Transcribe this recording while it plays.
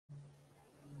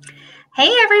Hey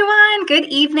everyone, good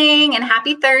evening and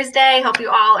happy Thursday. Hope you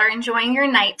all are enjoying your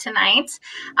night tonight.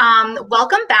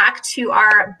 Welcome back to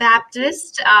our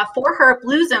Baptist for Her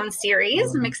Blue Zone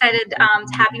series. I'm excited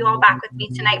to have you all back with me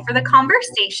tonight for the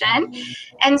conversation.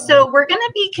 And so we're going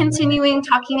to be continuing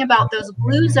talking about those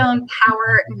Blue Zone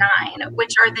Power 9,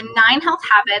 which are the 9 health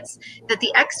habits that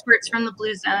the experts from the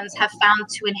Blue Zones have found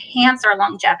to enhance our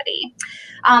longevity.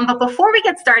 But before we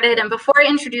get started and before I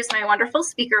introduce my wonderful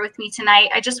speaker with me tonight,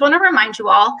 I just want to remind you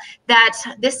all that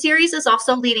this series is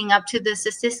also leading up to the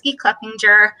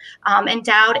Sosiski-Kleppinger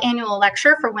Endowed Annual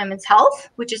Lecture for Women's Health,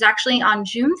 which is actually on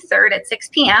June 3rd at 6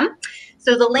 p.m.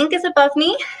 So the link is above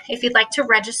me if you'd like to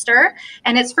register,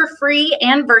 and it's for free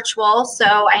and virtual. So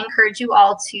I encourage you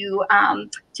all to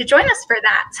join us for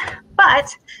that.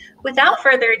 But without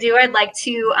further ado, I'd like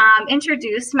to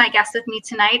introduce my guest with me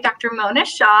tonight, Dr. Mona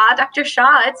Shah. Dr.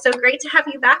 Shah, it's so great to have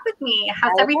you back with me.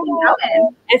 How's everything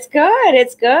going? It's good.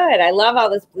 It's good. I love all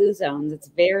this Blue Zones.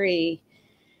 It's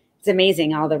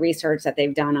amazing, all the research that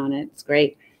they've done on it. It's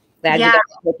great. Glad you guys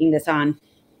are taking this on.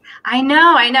 I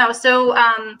know. So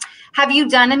have you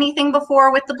done anything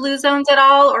before with the Blue Zones at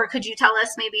all? Or could you tell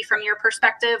us maybe from your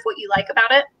perspective what you like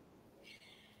about it?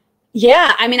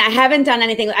 Yeah, I mean, I haven't done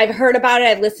anything. I've heard about it.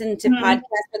 I've listened to podcasts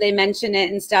where they mention it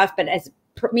and stuff. But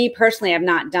me personally, I've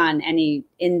not done any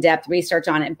in-depth research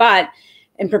on it. But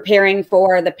in preparing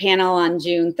for the panel on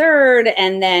June 3rd,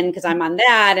 and then because I'm on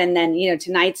that, and then,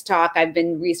 tonight's talk, I've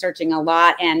been researching a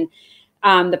lot. And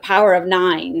the Power of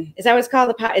 9. Is that what it's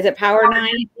called? Is it Power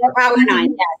 9? Power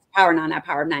 9. Yes, Power 9, not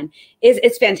Power of 9.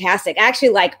 It's fantastic. I actually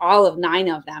like all of 9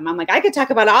 of them. I'm like, I could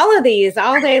talk about all of these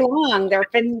all day long.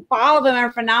 All of them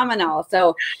are phenomenal.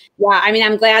 So yeah, I mean,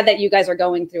 I'm glad that you guys are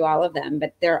going through all of them,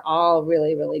 but they're all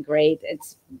really, really great.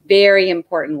 It's very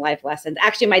important life lessons.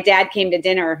 Actually, my dad came to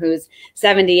dinner who's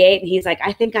 78, and he's like,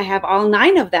 I think I have all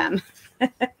 9 of them.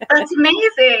 That's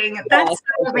amazing. That's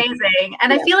so amazing.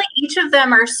 And I feel like each of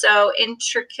them are so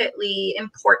intricately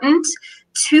important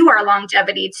to our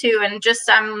longevity too. And just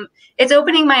it's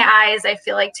opening my eyes, I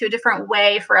feel like, to a different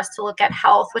way for us to look at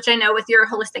health, which I know with your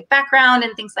holistic background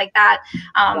and things like that,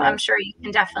 I'm sure you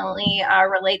can definitely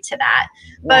relate to that.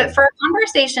 But for our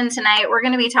conversation tonight, we're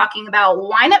going to be talking about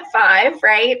wine at 5,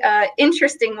 right?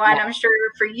 Interesting one. I'm sure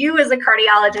for you as a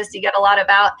cardiologist, you get a lot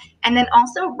about, and then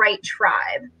also right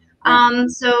tribe.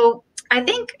 So I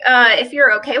think if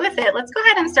you're okay with it, let's go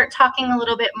ahead and start talking a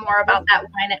little bit more about that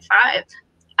wine at 5.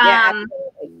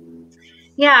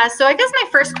 So I guess my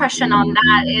first question on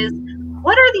that is,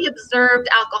 what are the observed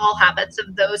alcohol habits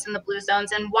of those in the Blue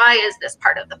Zones, and why is this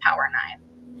part of the Power 9?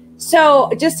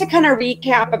 So just to kind of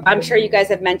recap, I'm sure you guys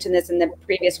have mentioned this in the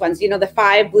previous ones, the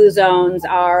 5 Blue Zones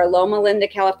are Loma Linda,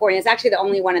 California. It's actually the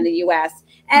only one in the U.S.,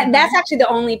 and that's actually the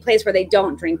only place where they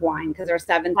don't drink wine because they're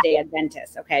Seventh-day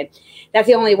Adventists, okay? That's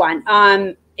the only one.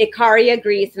 Icaria,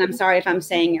 Greece, and I'm sorry if I'm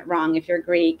saying it wrong if you're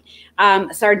Greek,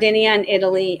 Sardinia in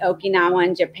Italy, Okinawa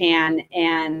in Japan,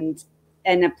 and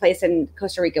a place in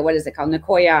Costa Rica. What is it called?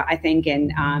 Nicoya, I think,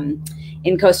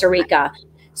 in Costa Rica.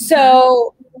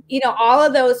 So, all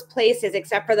of those places,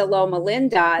 except for the Loma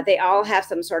Linda, they all have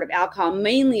some sort of alcohol,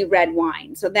 mainly red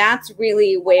wine. So that's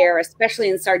really where, especially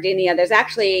in Sardinia, there's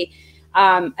actually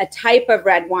a type of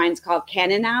red wines called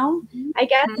Cannonau, I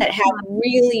guess, that have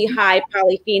really high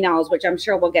polyphenols, which I'm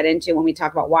sure we'll get into when we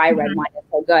talk about why red wine is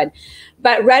so good.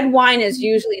 But red wine is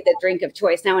usually the drink of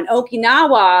choice. Now in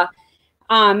Okinawa,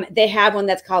 they have one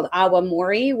that's called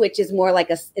awamori, which is more like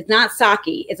it's not sake.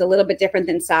 It's a little bit different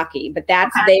than sake, but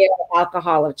that's their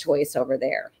alcohol of choice over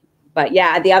there. But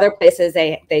yeah, the other places,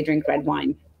 they drink red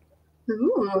wine.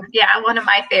 Ooh, yeah, one of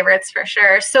my favorites for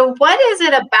sure. So what is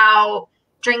it about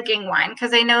drinking wine?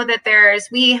 Because I know that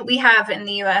we have in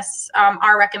the U.S.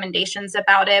 Our recommendations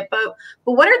about it, but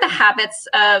what are the habits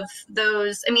of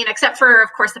those? I mean, except for, of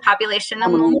course, the population,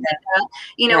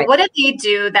 what do they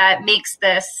do that makes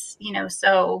this,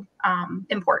 so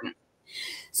important?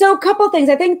 So a couple of things.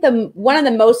 I think one of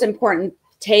the most important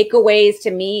takeaways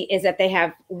to me is that they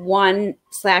have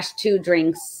 1/2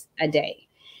 drinks a day.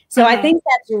 So I think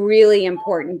that's really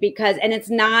important and it's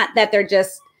not that they're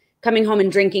just coming home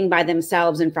and drinking by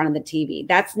themselves in front of the TV.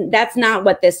 That's not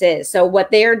what this is. So what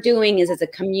they're doing is it's a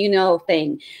communal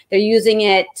thing. They're using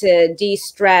it to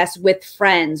de-stress with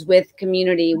friends, with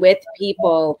community, with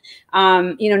people,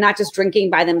 not just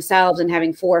drinking by themselves and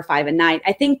having 4 or 5 a night.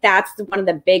 I think that's one of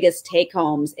the biggest take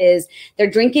homes is they're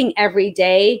drinking every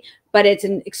day, but it's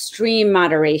an extreme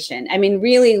moderation. I mean,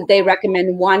 really, they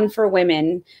recommend 1 for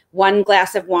women, 1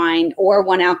 glass of wine or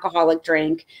 1 alcoholic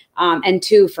drink, and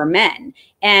 2 for men.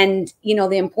 And, you know,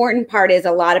 the important part is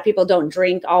a lot of people don't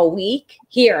drink all week.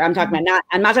 Here, I'm talking about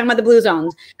I'm not talking about the blue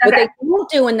zones. What they don't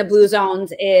do in the blue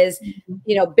zones is,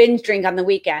 you know, binge drink on the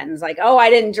weekends. Like, oh, I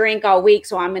didn't drink all week,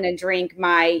 so I'm going to drink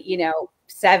my, you know,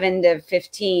 7 to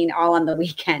 15 all on the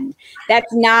weekend.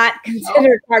 That's not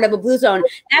considered part of a blue zone.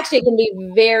 Actually, it can be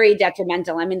very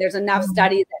detrimental. I mean, there's enough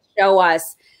studies that show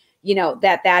us, you know,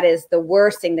 that is the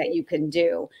worst thing that you can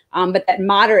do. But that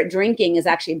moderate drinking is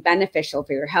actually beneficial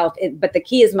for your health. But the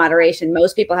key is moderation.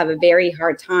 Most people have a very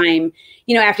hard time,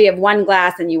 you know, after you have 1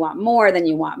 glass and you want more, then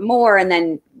you want more, and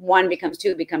then 1 becomes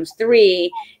 2, becomes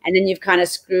 3, and then you've kind of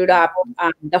screwed up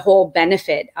the whole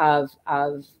benefit of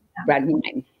red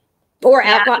wine. Or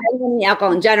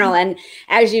alcohol in general. And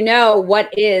as you know, what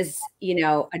is, you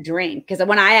know, a drink? Because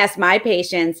when I ask my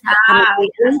patients, how much are you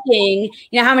drinking?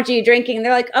 You know, how much are you drinking? And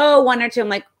they're like, oh, 1 or 2. I'm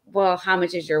like, well, how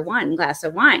much is your 1 glass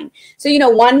of wine? So, you know,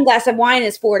 1 glass of wine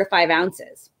is 4 to 5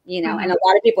 ounces, you know, and a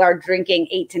lot of people are drinking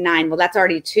 8 to 9. Well, that's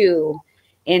already 2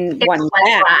 in 1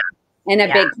 glass. In a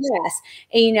big glass.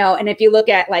 And, you know, and if you look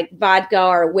at like vodka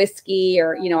or whiskey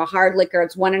or, you know, a hard liquor,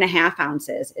 it's 1.5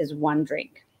 ounces is 1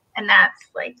 drink. And that's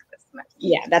like,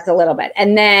 yeah, that's a little bit.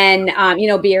 And then, you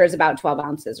know, beer is about 12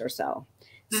 ounces or so.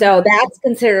 So that's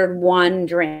considered 1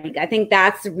 drink. I think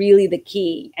that's really the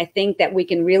key. I think that we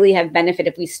can really have benefit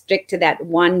if we stick to that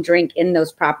 1 drink in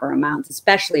those proper amounts,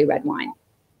 especially red wine.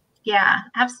 Yeah,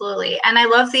 absolutely. And I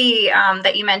love the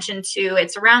that you mentioned too,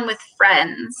 it's around with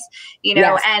friends, you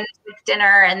know, and with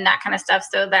dinner and that kind of stuff.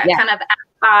 So that kind of at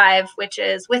 5, which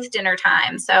is with dinner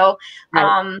time. So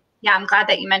yeah, I'm glad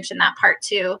that you mentioned that part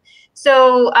too.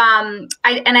 So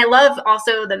I love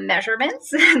also the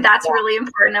measurements. That's really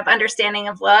important of understanding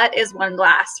of what is 1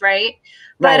 glass, right?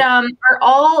 But are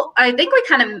all, I think we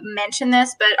kind of mentioned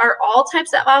this, but are all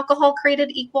types of alcohol created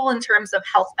equal in terms of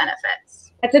health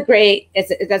benefits?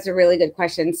 That's a really good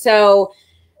question. So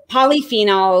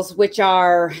polyphenols, which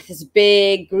are this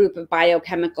big group of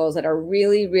biochemicals that are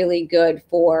really, really good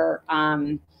for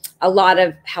a lot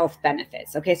of health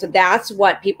benefits. Okay, so that's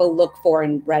what people look for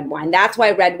in red wine. That's why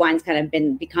red wine's kind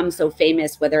of become so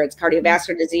famous, whether it's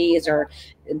cardiovascular disease or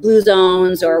blue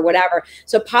zones or whatever.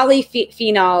 So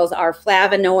polyphenols are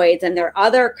flavonoids, and there are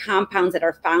other compounds that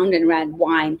are found in red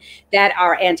wine that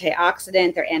are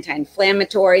antioxidant, they're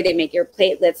anti-inflammatory, they make your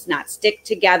platelets not stick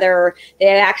together. They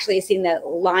had actually seen the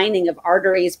lining of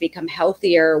arteries become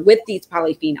healthier with these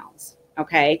polyphenols.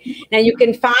 Okay. Now you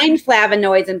can find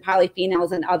flavonoids and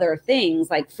polyphenols and other things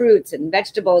like fruits and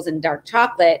vegetables and dark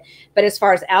chocolate. But as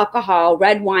far as alcohol,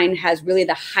 red wine has really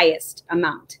the highest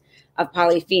amount of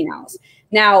polyphenols.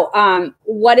 Now,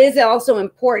 what is also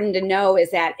important to know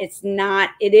is that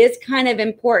it is kind of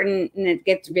important, and it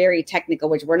gets very technical,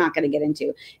 which we're not going to get into.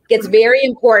 It gets very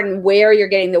important where you're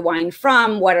getting the wine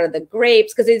from, what are the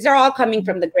grapes, because these are all coming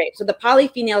from the grapes. So the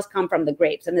polyphenols come from the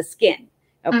grapes and the skin.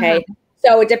 Okay.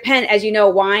 So it depends, as you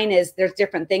know, there's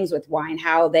different things with wine,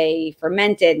 how they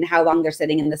ferment it and how long they're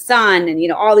sitting in the sun and, you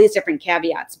know, all these different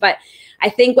caveats. But I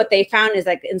think what they found is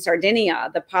like in Sardinia,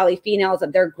 the polyphenols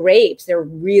of their grapes, they're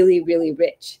really, really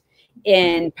rich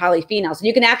in polyphenols.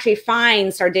 You can actually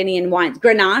find Sardinian wines.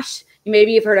 Grenache,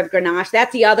 maybe you've heard of Grenache.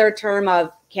 That's the other term of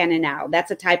Cannonau.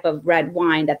 That's a type of red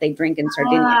wine that they drink in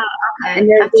Sardinia. Okay. And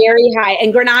they're very high.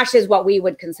 And Grenache is what we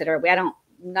would consider,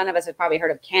 none of us have probably heard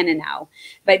of Cannonau,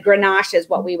 but Grenache is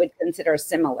what we would consider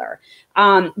similar.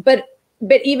 But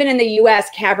even in the US,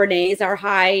 Cabernets are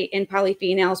high in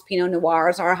polyphenols. Pinot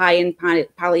Noirs are high in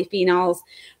polyphenols.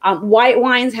 White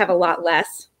wines have a lot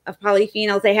less of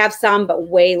polyphenols. They have some, but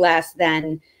way less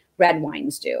than red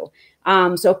wines do.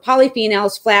 So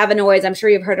polyphenols, flavonoids, I'm sure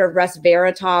you've heard of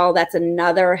resveratrol. That's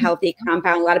another healthy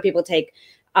compound. A lot of people take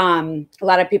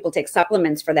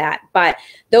supplements for that, but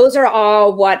those are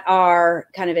all what are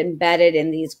kind of embedded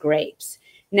in these grapes.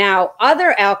 Now,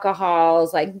 other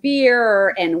alcohols like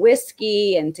beer and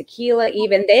whiskey and tequila,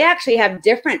 even, they actually have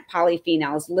different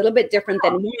polyphenols, a little bit different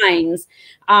than wines,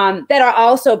 that are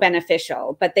also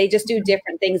beneficial, but they just do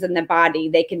different things in the body.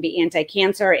 They can be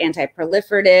anti-cancer,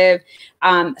 anti-proliferative.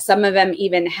 Some of them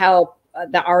even help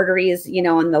the arteries, you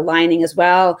know, and the lining as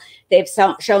well. They've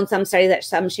shown some studies that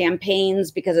some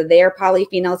champagnes, because of their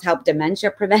polyphenols, help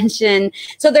dementia prevention.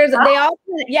 So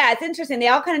it's interesting. They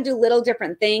all kind of do little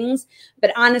different things,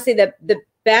 but honestly, the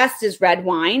best is red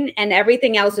wine, and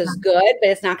everything else is good, but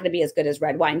it's not going to be as good as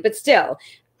red wine. But still,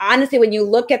 honestly, when you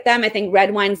look at them, I think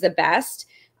red wine's the best.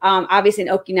 Obviously, in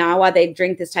Okinawa, they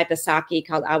drink this type of sake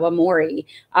called awamori.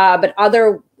 But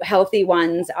other healthy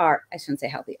ones are, I shouldn't say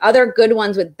healthy, other good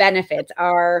ones with benefits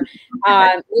are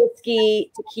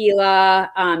whiskey,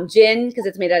 tequila, gin, because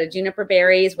it's made out of juniper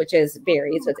berries, which is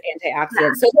berries, so it's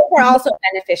antioxidants. So those are also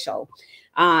beneficial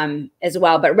as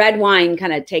well. But red wine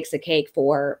kind of takes the cake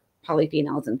for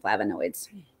polyphenols and flavonoids.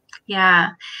 Yeah.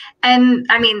 And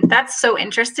I mean, that's so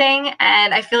interesting.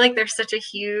 And I feel like there's such a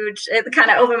huge, it kind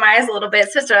of opened my eyes a little bit.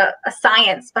 It's such a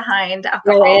science behind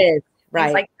alcohol. Well, it is. Right.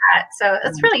 Things like that. So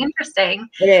that's really interesting.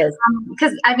 It is.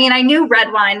 Because I mean, I knew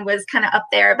red wine was kind of up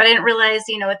there, but I didn't realize,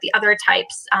 you know, with the other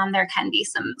types, there can be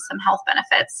some health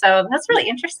benefits. So that's really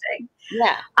interesting.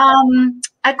 Yeah.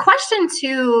 A question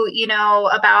too, you know,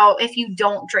 about if you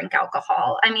don't drink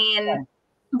alcohol. I mean,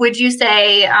 would you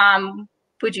say,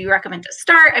 would you recommend to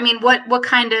start? I mean, what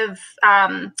kind of,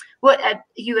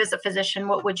 you as a physician,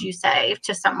 what would you say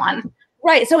to someone?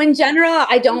 Right. So in general,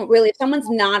 I don't really, if someone's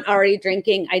not already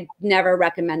drinking, I never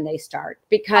recommend they start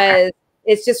because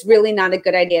it's just really not a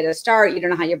good idea to start. You don't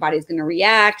know how your body's going to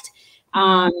react.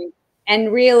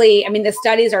 And really, I mean, the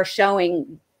studies are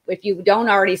showing if you don't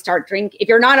already start drinking, if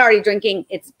you're not already drinking,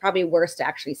 it's probably worse to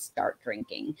actually start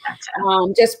drinking.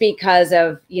 Just because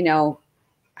of, you know,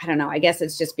 I don't know, I guess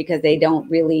it's just because they don't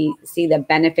really see the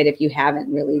benefit if you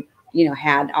haven't really, you know,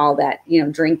 had all that, you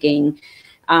know, drinking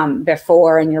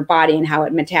before in your body and how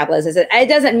it metabolizes it. It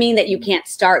doesn't mean that you can't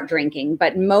start drinking,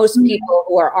 but most people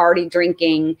who are already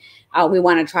drinking, we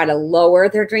want to try to lower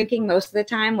their drinking most of the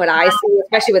time. What I see,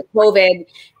 especially with COVID,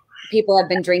 people have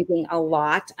been drinking a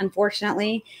lot,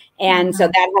 unfortunately. And so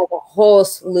that has a whole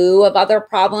slew of other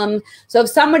problems. So if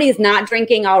somebody is not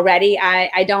drinking already,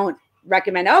 I don't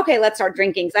recommend, okay, let's start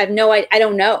drinking. Because I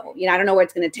don't know, you know, I don't know where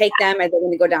it's going to take them. Are they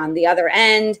going to go down the other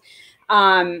end?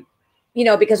 You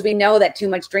know, because we know that too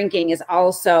much drinking is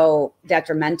also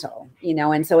detrimental, you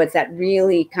know, and so it's that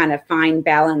really kind of fine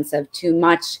balance of too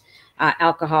much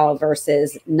alcohol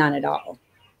versus none at all.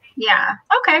 Yeah.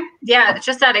 Okay. Yeah.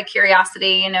 Just out of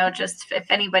curiosity, you know, just if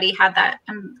anybody had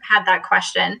that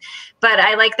question, but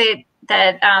I like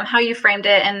that how you framed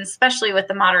it, and especially with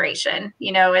the moderation,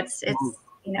 you know, it's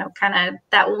you know, kind of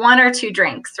that one or two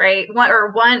drinks, right?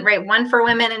 One for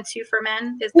women and two for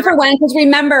men. For women, because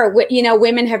remember, you know,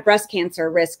 women have breast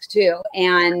cancer risk too.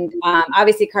 And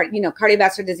obviously, you know,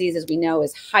 cardiovascular disease, as we know,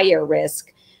 is higher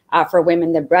risk for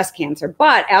women than breast cancer,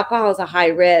 but alcohol is a high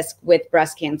risk with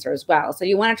breast cancer as well. So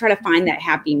you want to try to find that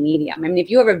happy medium. I mean,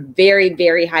 if you have a very,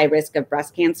 very high risk of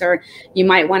breast cancer, you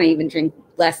might want to even drink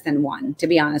less than one, to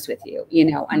be honest with you, you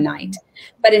know, a night.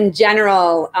 But in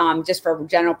general, just for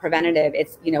general preventative,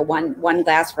 it's, you know, one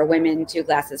glass for women, 2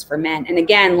 glasses for men. And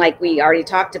again, like we already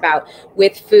talked about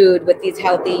with food, with these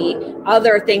healthy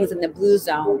other things in the blue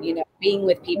zone, you know, being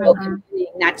with people,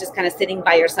 not just kind of sitting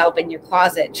by yourself in your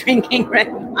closet drinking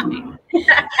red wine.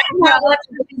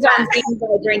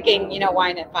 Drinking, you know,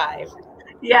 wine at 5.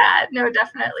 Yeah, no,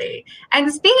 definitely.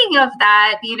 And speaking of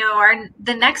that, you know,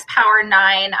 the next Power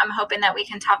 9 I'm hoping that we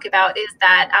can talk about is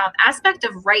that aspect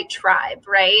of right tribe,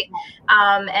 right?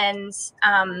 And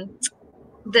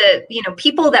the, you know,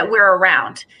 people that we're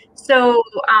around. So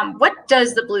what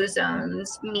does the Blue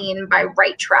Zones mean by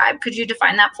right tribe? Could you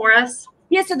define that for us?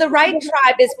 Yeah, so the right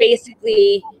tribe is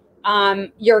basically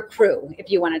your crew,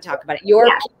 if you want to talk about it, your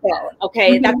people.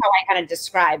 Okay, that's how I kind of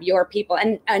describe your people.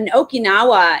 And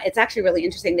Okinawa, it's actually really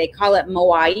interesting. They call it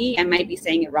Moai. I might be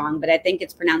saying it wrong, but I think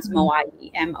it's pronounced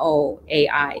Moai,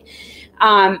 Moai.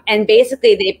 And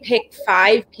basically, they pick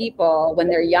 5 people when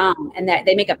they're young, and that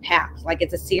they make a pact. Like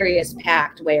it's a serious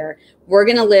pact where we're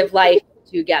going to live life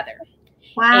together.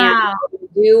 Wow. And we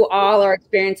do all our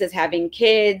experiences, having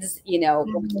kids, you know,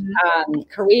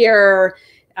 career,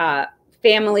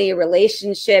 family,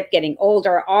 relationship, getting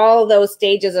older, all those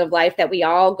stages of life that we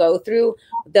all go through,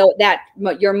 though that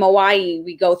your Moai,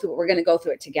 we're going to go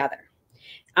through it together.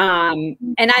 And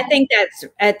I think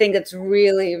that's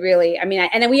really, really, I mean,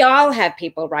 and then we all have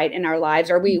people right in our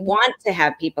lives, or we want to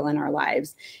have people in our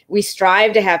lives. We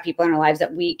strive to have people in our lives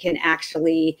that we can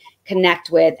actually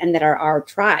connect with and that are our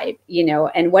tribe, you know.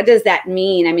 And what does that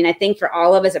mean? I mean, I think for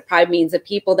all of us, it probably means the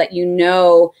people that, you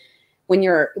know, when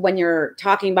you're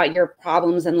talking about your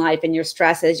problems in life and your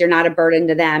stresses, you're not a burden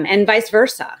to them, and vice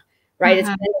versa, right? It's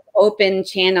an open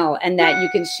channel, and that you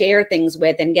can share things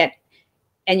with and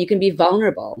you can be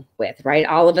vulnerable with, right?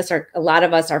 A lot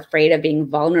of us are afraid of being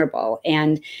vulnerable,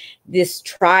 and this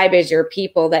tribe is your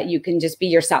people that you can just be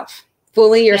yourself,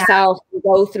 fully yourself,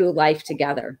 go through life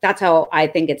together. That's how I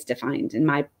think it's defined in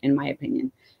my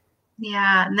opinion.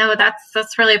 Yeah, no,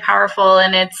 that's really powerful.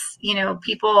 And it's, you know,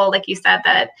 people, like you said,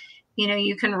 that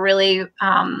you can really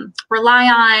rely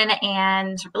on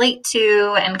and relate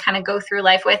to and kind of go through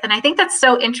life with. And I think that's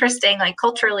so interesting, like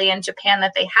culturally in Japan,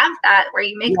 that they have that where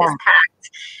you make this pact,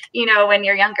 when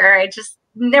you're younger. I just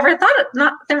never thought of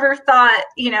that.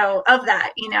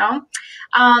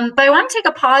 But I want to take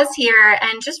a pause here,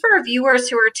 and just for our viewers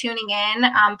who are tuning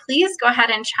in, please go ahead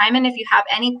and chime in if you have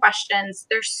any questions.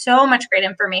 There's so much great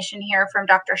information here from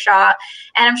Dr. Shah,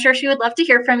 and I'm sure she would love to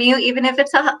hear from you, even if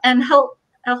it's a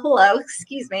hello,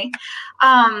 excuse me.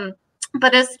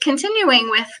 But as continuing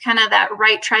with kind of that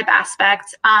right tribe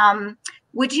aspect,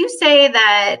 would you say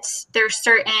that there's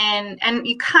certain, and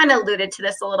you kind of alluded to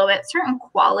this a little bit, certain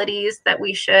qualities that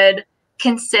we should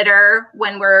consider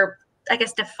when we're, I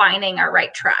guess, defining our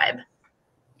right tribe?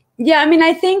 Yeah, I mean,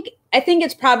 I think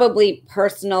it's probably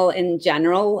personal in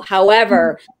general.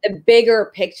 However, the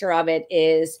bigger picture of it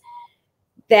is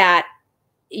that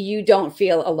you don't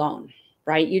feel alone,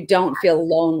 right? You don't feel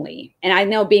lonely. And I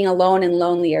know being alone and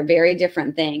lonely are very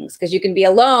different things, because you can be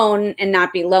alone and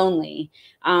not be lonely,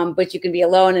 but you can be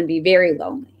alone and be very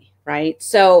lonely, right?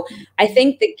 So I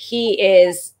think the key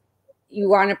is you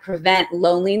want to prevent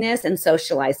loneliness and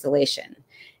social isolation,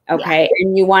 okay? Yeah.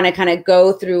 And you want to kind of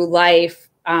go through life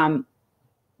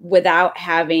without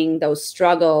having those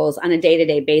struggles on a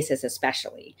day-to-day basis,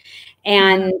 especially.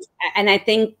 And I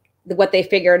think what they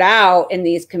figured out in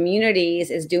these communities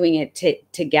is doing it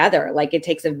together. Like, it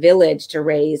takes a village to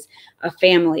raise a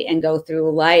family and go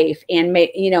through life. And,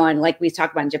 and like we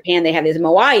talked about in Japan, they have these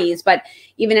moais, but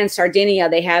even in Sardinia,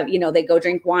 they have, they go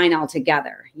drink wine all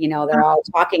together. They're all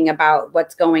talking about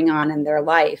what's going on in their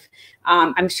life.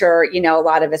 I'm sure, a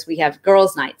lot of us, we have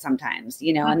girls' night sometimes,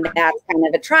 and that's kind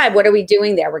of a tribe. What are we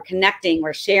doing there? We're connecting,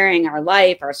 we're sharing our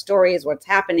life, our stories, what's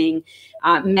happening.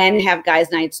 Men have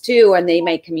guys' nights too, and they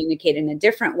might communicate in a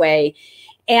different way.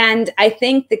 And I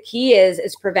think the key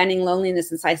is preventing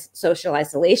loneliness and social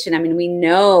isolation. I mean, we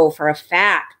know for a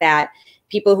fact that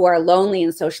people who are lonely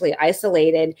and socially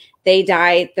isolated, they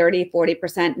die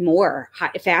 30-40% more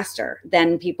faster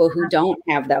than people who don't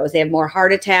have those. They have more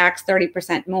heart attacks,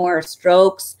 30% more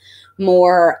strokes,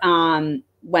 more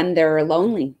when they're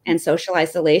lonely and social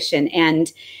isolation. And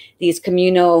these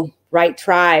communal right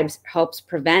tribes helps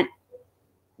prevent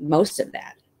most of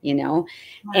that,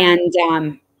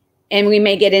 and we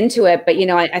may get into it, but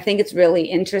I think it's really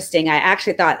interesting. I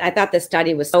thought this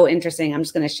study was so interesting. I'm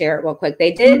just going to share it real quick.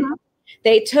 They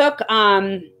took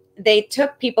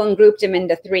people and grouped them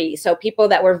into three. So people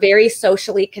that were very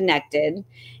socially connected,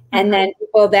 and then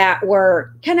people that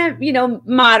were kind of,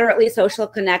 moderately social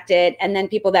connected, and then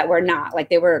people that were not, like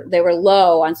they were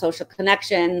low on social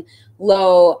connection,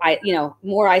 more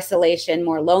isolation,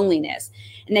 more loneliness.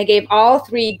 And they gave all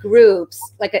three groups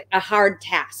like a hard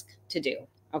task to do.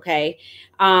 Okay.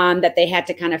 That they had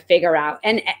to kind of figure out.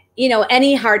 And,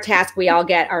 any hard task we all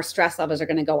get, our stress levels are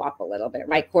going to go up a little bit,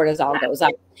 right? Cortisol goes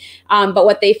up. But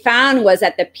what they found was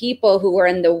that the people who were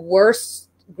in the worst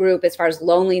group, as far as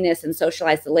loneliness and social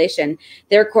isolation,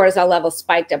 their cortisol levels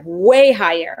spiked up way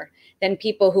higher than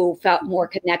people who felt more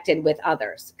connected with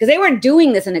others. Because they weren't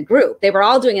doing this in a group. They were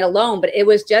all doing it alone, but it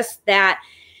was just that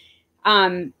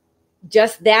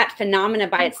phenomena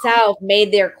by itself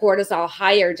made their cortisol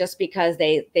higher, just because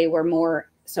they were more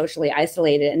socially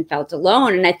isolated and felt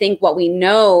alone. And I think what we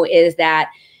know is that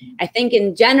I think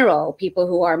in general, people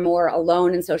who are more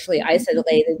alone and socially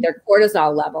isolated, their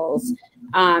cortisol levels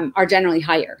are generally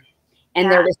higher, and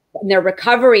their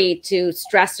recovery to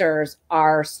stressors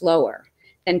are slower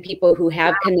than people who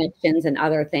have connections and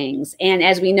other things. And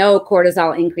as we know,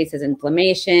 cortisol increases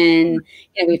inflammation.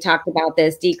 We've talked about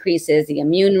this, decreases the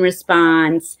immune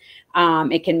response.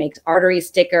 It can make arteries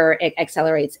thicker. It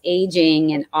accelerates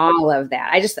aging and all of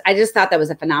that. I just thought that was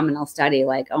a phenomenal study.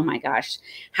 Like, oh my gosh,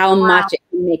 how much it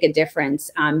can make a difference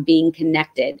being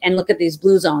connected. And look at these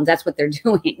blue zones. That's what they're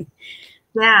doing.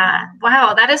 Yeah.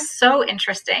 Wow. That is so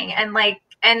interesting.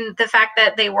 And the fact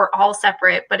that they were all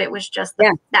separate, but it was just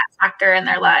that factor in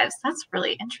their lives. That's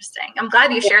really interesting. I'm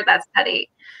glad you shared that study.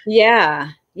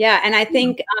 Yeah. Yeah. And I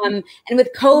think, and with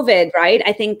COVID, right,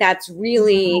 I think that's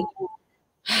really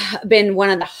been one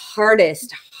of the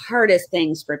hardest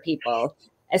things for people,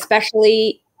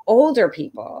 especially older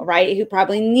people, right, who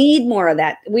probably need more of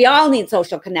that. We all need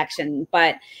social connection,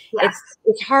 but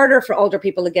it's harder for older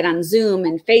people to get on Zoom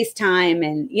and FaceTime,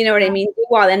 and you know what I mean?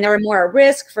 And they're more at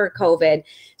risk for COVID.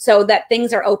 So that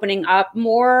things are opening up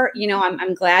more.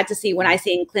 I'm glad to see, when I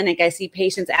see in clinic, I see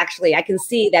patients actually, I can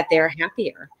see that they're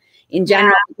happier in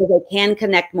general, because they can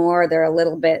connect more. They're a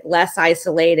little bit less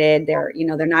isolated. They're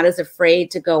not as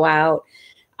afraid to go out.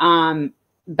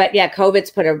 But yeah,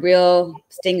 COVID's put a real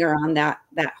stinger on that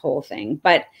whole thing.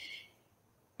 But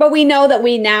But we know that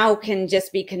we now can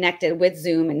just be connected with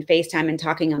Zoom and FaceTime and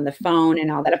talking on the phone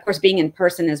and all that. Of course, being in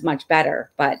person is much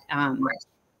better, but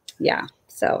yeah.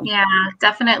 So yeah,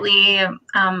 definitely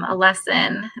a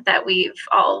lesson that we've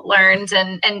all learned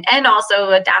and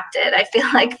also adapted. I feel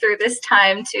like through this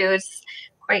time too, it's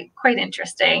quite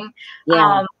interesting.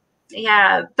 yeah.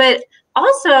 Yeah, but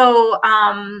also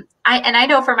I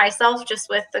know for myself, just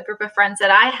with the group of friends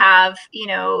that I have,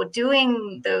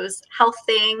 doing those health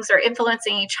things or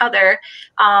influencing each other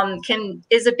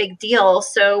is a big deal.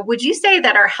 So would you say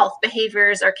that our health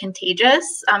behaviors are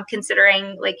contagious,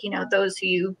 considering those who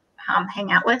you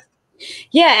hang out with?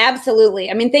 Yeah,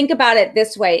 absolutely. I mean, think about it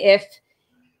this way.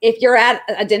 If you're at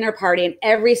a dinner party and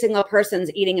every single person's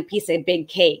eating a piece of big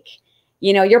cake,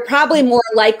 you're probably more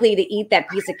likely to eat that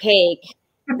piece of cake,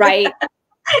 right?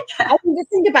 I mean, just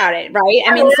think about it, right?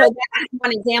 I mean, so that's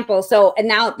one example. So, and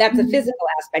now that's a physical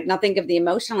aspect. Now think of the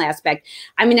emotional aspect.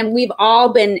 I mean, and we've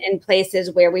all been in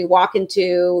places where we walk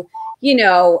into,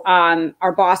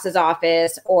 our boss's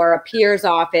office or a peer's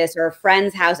office or a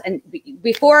friend's house. And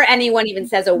before anyone even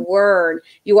says a word,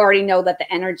 you already know that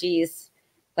the energy's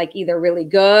like either really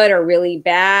good or really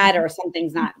bad or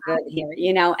something's not good here,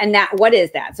 and what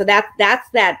is that? So that's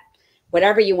that,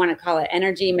 whatever you want to call it,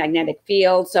 energy, magnetic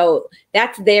field. So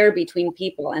that's there between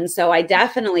people. And so I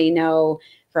definitely know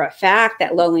for a fact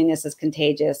that loneliness is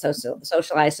contagious.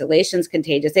 Social isolation is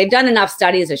contagious. They've done enough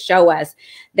studies to show us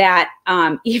that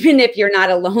even if you're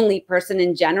not a lonely person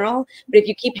in general, but if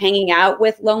you keep hanging out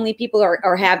with lonely people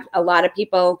or have a lot of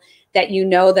people that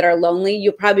that are lonely,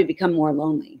 you'll probably become more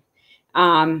lonely.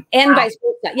 And vice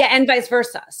versa. Yeah. And vice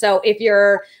versa. So if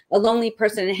you're a lonely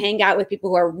person and hang out with people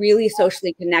who are really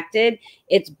socially connected,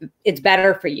 it's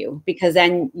better for you because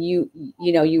then you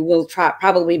will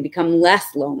probably become less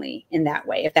lonely in that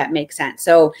way, if that makes sense.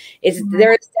 So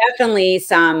there's definitely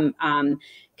some,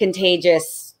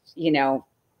 contagious,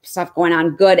 stuff going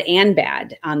on, good and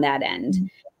bad on that end,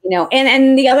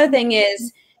 and the other thing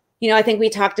is, I think we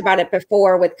talked about it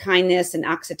before with kindness and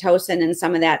oxytocin and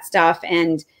some of that stuff.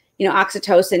 And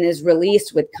oxytocin is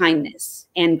released with kindness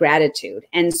and gratitude.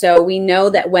 And so we know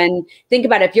that think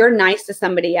about it, if you're nice to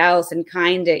somebody else and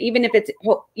kind to, even if it's,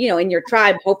 in your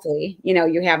tribe, hopefully,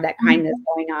 you have that kindness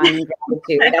going on and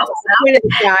gratitude. That's a point of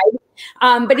the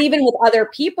tribe. But even with other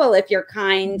people, if you're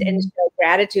kind and show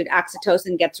gratitude,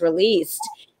 oxytocin gets released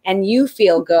and you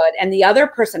feel good and the other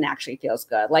person actually feels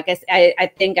good. Like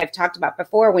I think I've talked about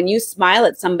before, when you smile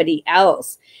at somebody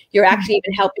else, you're actually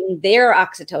even helping their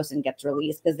oxytocin gets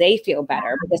released because they feel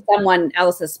better because someone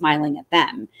else is smiling at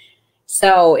them.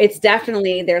 So it's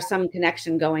definitely, there's some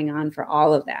connection going on for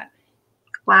all of that.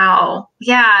 Wow.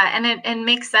 Yeah. And it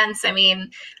makes sense. I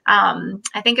mean,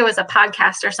 I think it was a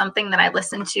podcast or something that I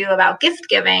listened to about gift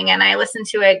giving, and I listened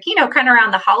to it, kind of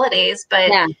around the holidays, but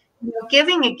yeah.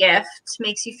 Giving a gift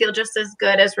makes you feel just as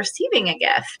good as receiving a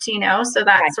gift, so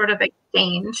that sort of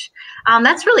exchange.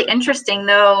 That's really interesting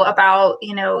though, about,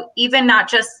 even not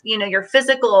just, your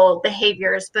physical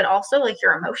behaviors, but also like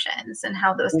your emotions and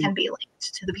how those can be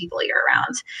linked to the people you're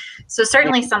around. So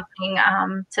certainly something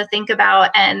to think about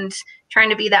and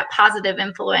trying to be that positive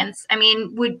influence. I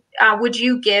mean, would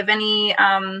you give any,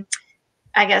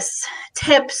 I guess,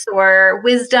 tips or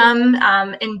wisdom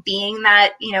in being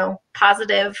that,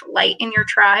 positive light in your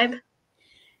tribe?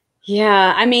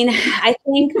 Yeah, I mean, I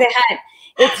think that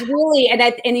it's really,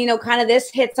 kind of this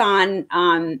hits on,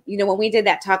 when we did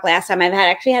that talk last time, I've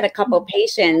actually had a couple of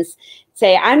patients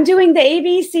say, I'm doing the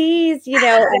ABCs,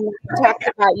 and talked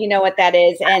about, what that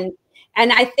is. And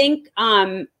I think,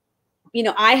 I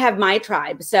have my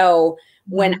tribe. So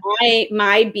when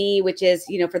my B, which is,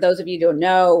 for those of you who don't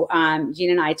know,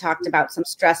 Gina and I talked about some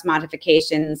stress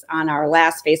modifications on our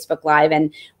last Facebook Live.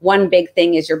 And one big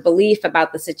thing is your belief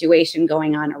about the situation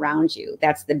going on around you.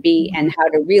 That's the B, and how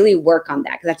to really work on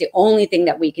that, because that's the only thing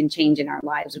that we can change in our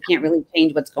lives. We can't really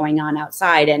change what's going on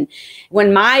outside. And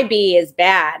when my B is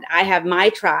bad, I have my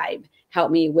tribe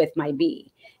help me with my B.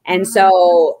 And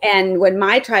so, and when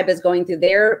my tribe is going through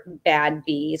their bad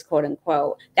B's, quote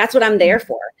unquote, that's what I'm there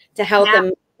for, to help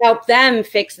them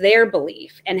fix their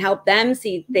belief and help them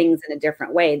see things in a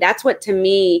different way. That's what, to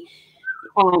me,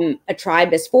 a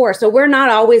tribe is for. So we're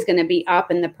not always going to be up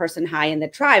and the person high in the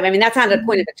tribe. I mean, that's not the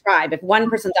point of a tribe. If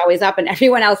one person's always up and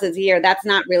everyone else is here, that's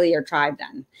not really your tribe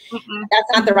then.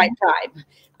 That's not the right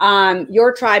tribe.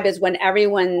 Your tribe is when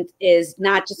everyone is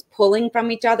not just pulling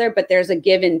from each other, but there's a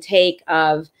give and take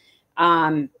of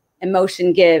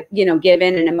emotion given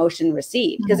and emotion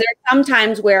received. Because there are some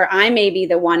times where I may be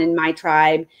the one in my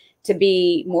tribe to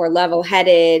be more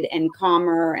level-headed and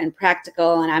calmer and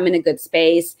practical, and I'm in a good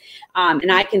space.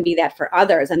 And I can be that for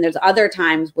others. And there's other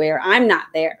times where I'm not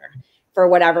there. for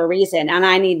whatever reason. And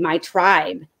I need my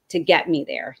tribe to get me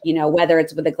there, you know, whether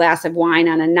it's with a glass of wine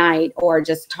on a night or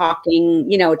just talking,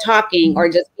 you know, talking or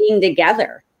just being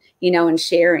together, you know, and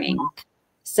sharing.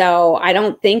 So I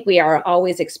don't think we are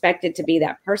always expected to be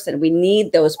that person. We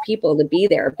need those people to be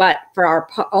there. But for our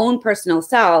own personal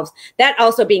selves, that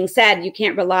also being said, you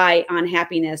can't rely on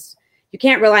happiness. You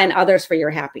can't rely on others for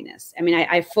your happiness. I mean,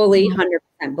 I fully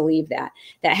 100% believe that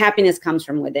happiness comes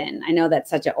from within. I know that's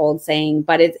such an old saying,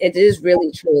 but it is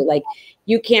really true. Like,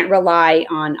 you can't rely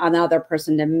on another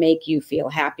person to make you feel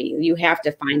happy. You have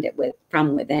to find it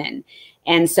from within.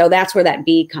 And so that's where that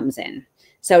B comes in.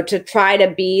 So to try to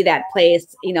be that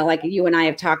place, you know, like you and I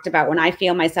have talked about, when I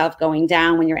feel myself going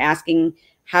down, when you're asking,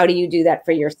 how do you do that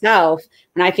for yourself?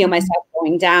 When I feel myself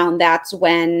going down, that's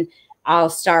when I'll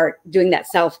start doing that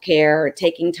self-care,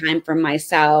 taking time for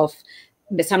myself.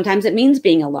 But sometimes it means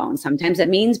being alone. Sometimes it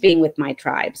means being with my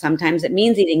tribe. Sometimes it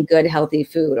means eating good, healthy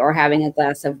food or having a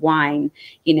glass of wine.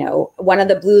 You know, one of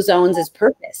the blue zones is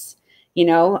purpose. You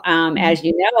know, as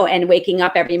you know, and waking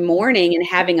up every morning and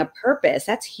having a purpose,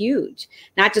 that's huge.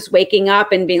 Not just waking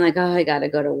up and being like, oh, I got to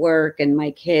go to work and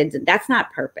my kids. That's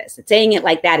not purpose. Saying it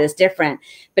like that is different.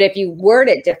 But if you word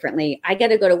it differently, I got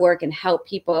to go to work and help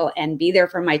people and be there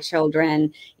for my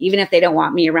children, even if they don't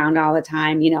want me around all the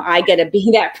time. You know, I got to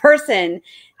be that person.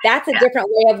 That's a different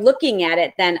way of looking at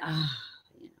it than,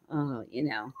 you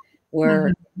know,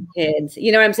 work, kids.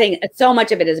 You know what I'm saying? So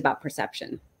much of it is about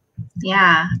perception.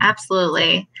 Yeah,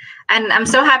 absolutely. And I'm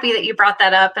so happy that you brought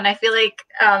that up. And I feel like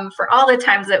for all the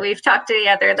times that we've talked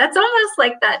together, that's almost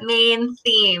like that main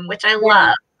theme, which I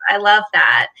love. I love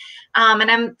that.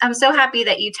 And I'm so happy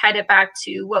that you tied it back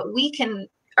to what we can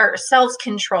ourselves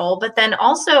control, but then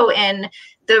also in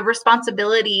the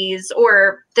responsibilities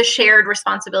or the shared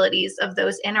responsibilities of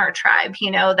those in our tribe, you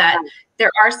know, that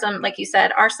there are some, like you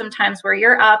said, are some times where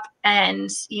you're up and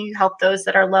you help those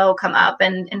that are low come up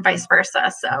and vice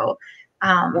versa. So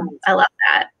I love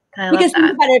that. Because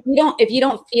think about it, if you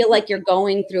don't feel like you're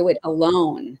going through it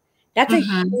alone, that's a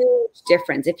huge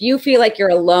difference. If you feel like you're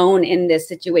alone in this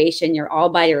situation, you're all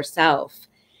by yourself,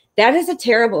 that is a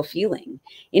terrible feeling,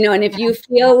 you know. And if you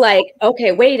feel like,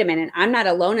 okay, wait a minute, I'm not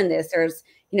alone in this. There's,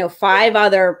 you know, 5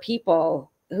 other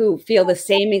people who feel the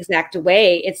same exact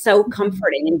way. It's so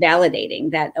comforting and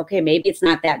validating that, okay, maybe it's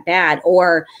not that bad,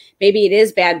 or maybe it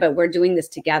is bad, but we're doing this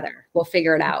together. We'll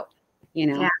figure it out, you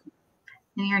know. Yeah.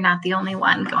 And you're not the only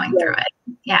one going through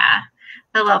it. Yeah.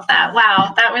 I love that.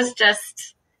 Wow. That was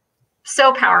just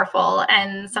so powerful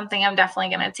and something I'm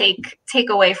definitely going to take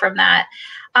away from that.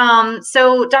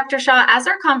 So Dr. Shah, as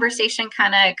our conversation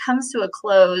kind of comes to a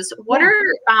close, what are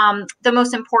the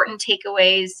most important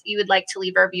takeaways you would like to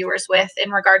leave our viewers with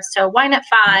in regards to Wine at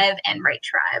 5 and Right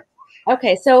Tribe?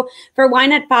 Okay. So for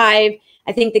Wine at 5,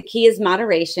 I think the key is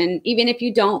moderation. Even if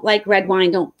you don't like red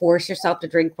wine, don't force yourself to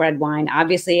drink red wine.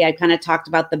 Obviously, I kind of talked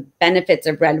about the benefits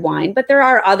of red wine, but there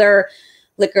are other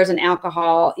liquors and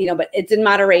alcohol, you know, but it's in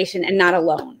moderation and not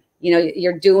alone. You know,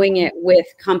 you're doing it with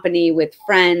company, with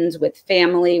friends, with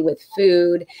family, with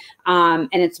food. And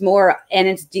it's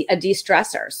a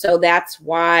de-stressor. So that's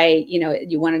why, you know,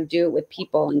 you want to do it with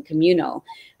people and communal,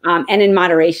 and in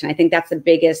moderation. I think that's the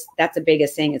biggest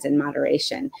thing, is in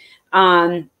moderation.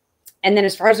 And then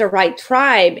as far as the right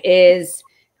tribe is,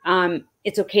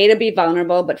 it's okay to be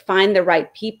vulnerable, but find the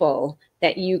right people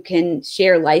that you can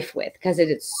share life with, because it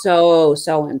is so,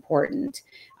 so important,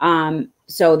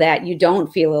 so that you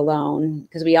don't feel alone,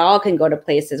 because we all can go to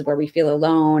places where we feel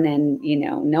alone and, you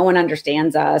know, no one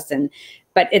understands us.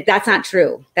 But that's not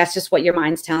true. That's just what your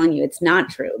mind's telling you. It's not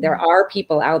true. There are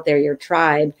people out there, your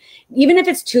tribe, even if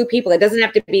it's 2 people, it doesn't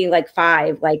have to be like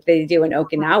 5, like they do in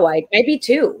Okinawa. It might be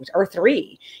 2 or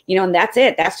 3, you know, and that's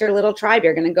it. That's your little tribe.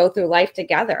 You're going to go through life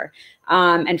together,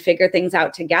 and figure things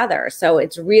out together. So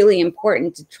it's really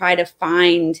important to try to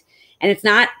find, and it's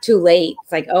not too late.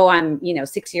 It's like, oh, I'm, you know,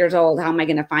 6 years old. How am I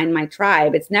going to find my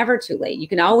tribe? It's never too late. You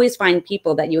can always find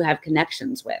people that you have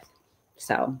connections with.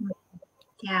 So.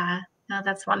 Yeah. No,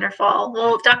 that's wonderful.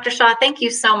 Well, Dr. Shah, thank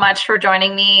you so much for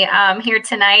joining me here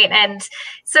tonight. And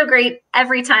so great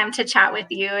every time to chat with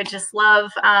you. I just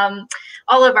love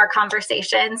all of our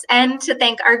conversations, and to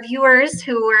thank our viewers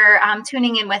who were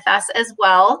tuning in with us as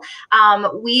well.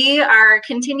 We are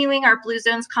continuing our Blue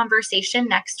Zones conversation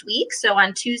next week. So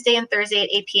on Tuesday and Thursday at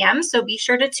 8 p.m. So be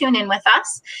sure to tune in with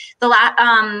us. The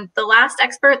last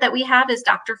expert that we have is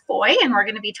Dr. Foy, and we're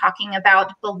going to be talking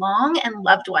about belong and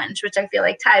loved ones, which I feel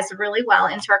like ties really well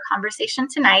into our conversation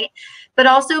tonight. But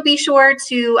also be sure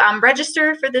to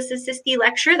register for this Assisty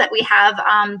lecture that we have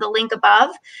the link above.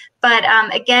 But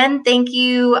again, thank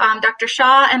you, Dr.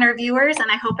 Shah, and our viewers,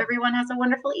 and I hope everyone has a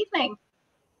wonderful evening.